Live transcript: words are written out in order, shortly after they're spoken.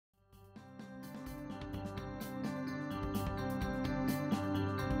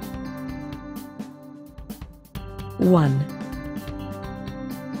1,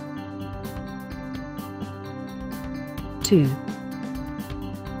 2,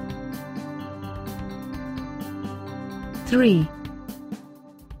 3,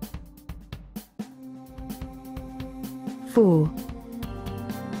 4,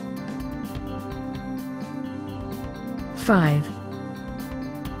 5,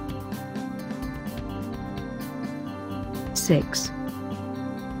 6,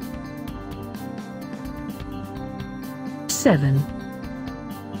 7,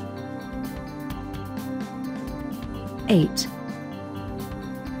 8,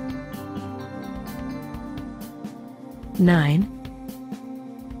 9,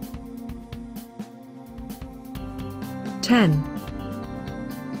 10.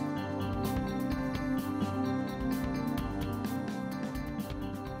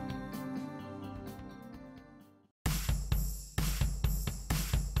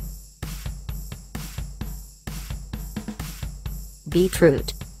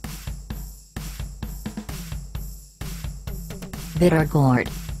 Beetroot, bitter gourd,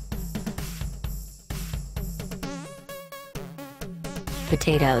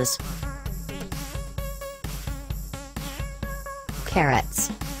 potatoes,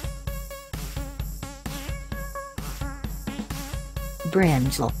 carrots,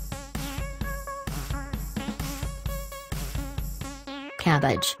 brinjal,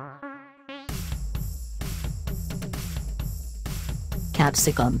 cabbage,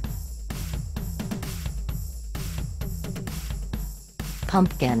 capsicum,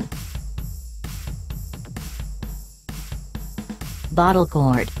 pumpkin, bottle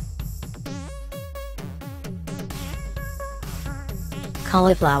gourd,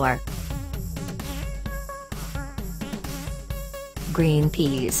 cauliflower, green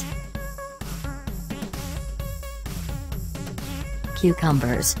peas,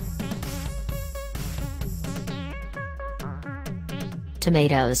 cucumbers,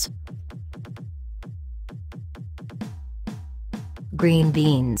 tomatoes, green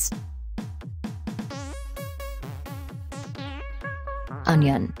beans,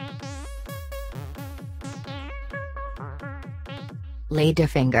 onion,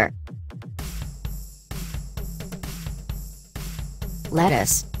 ladyfinger,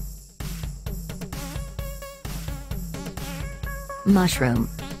 lettuce, mushroom,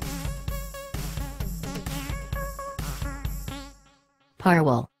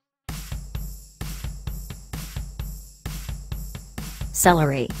 parwell,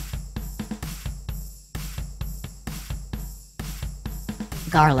 celery,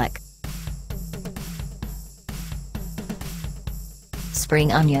 garlic,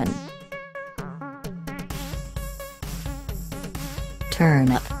 spring onion,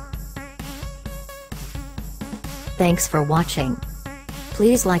 turnip. Thanks for watching.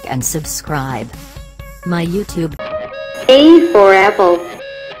 Please like and subscribe my YouTube. A for apple.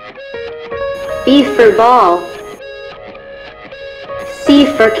 B for ball. C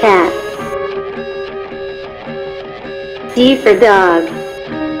for cat. D for dog.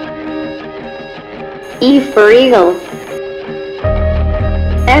 E for eagle.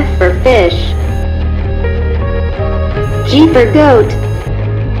 F for fish. G for goat.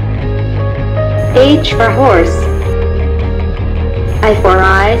 H for horse. I for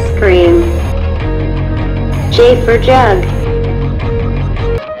ice cream. J for jug.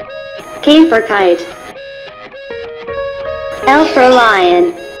 K for kite. L for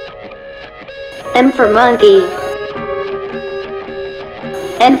lion. M for monkey.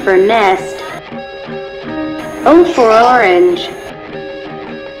 N for nest. O for orange.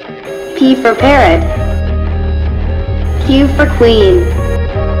 P for parrot. Q for queen.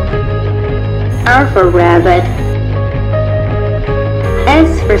 R for rabbit.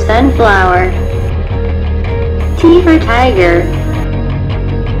 S for sunflower. T for tiger.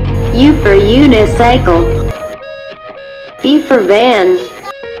 U for unicycle. V for van.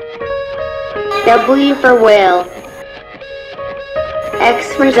 W for whale.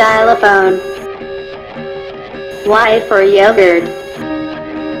 X for xylophone. Y for yogurt.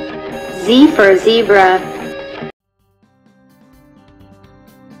 Z for zebra.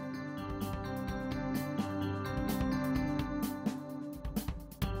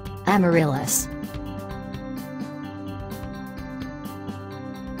 Amaryllis,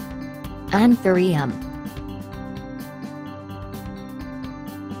 Anthurium,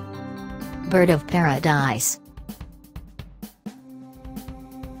 bird of paradise,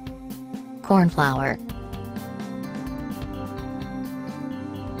 cornflower,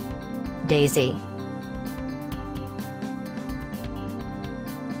 daisy,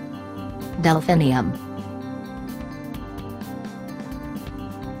 delphinium,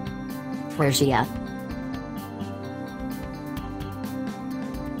 freesia,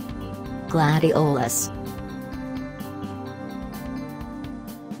 Gladiolus.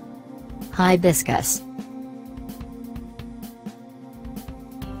 Hibiscus.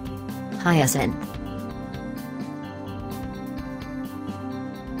 Hyacinth.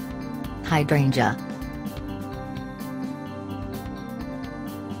 Hydrangea.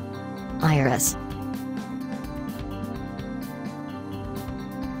 Iris.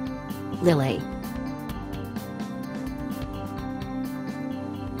 Lily.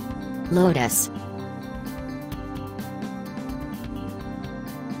 Lotus.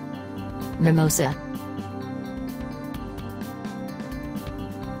 Mimosa.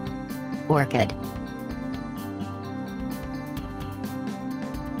 Orchid.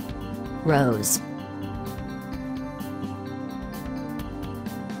 Rose.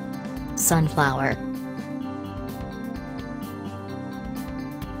 Sunflower.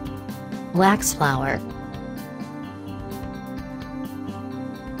 Waxflower.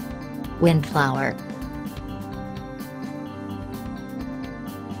 Windflower.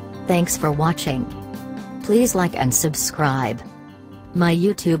 Thanks for watching. Please like and subscribe my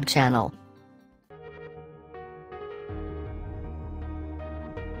YouTube channel.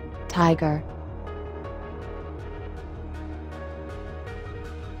 Tiger.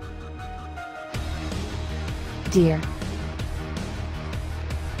 Deer.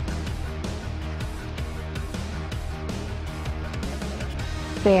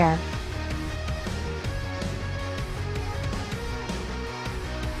 Bear.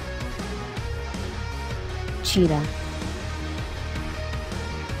 Cheetah.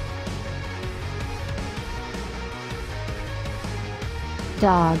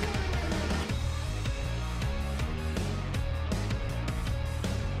 Dog.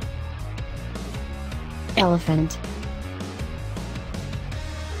 Elephant.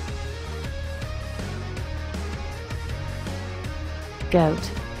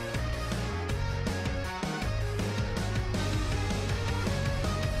 Goat.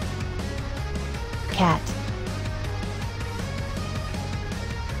 Cat.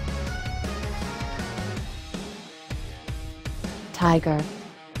 Tiger.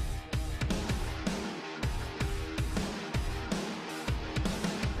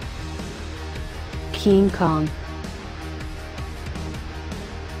 King Kong.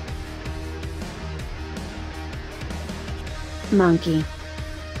 Monkey.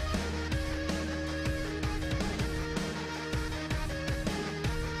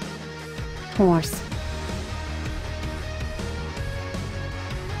 Horse.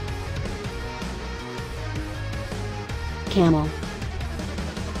 Camel.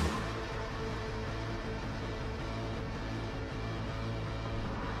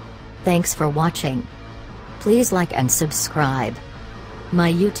 Thanks for watching. Please like and subscribe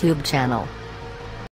my YouTube channel.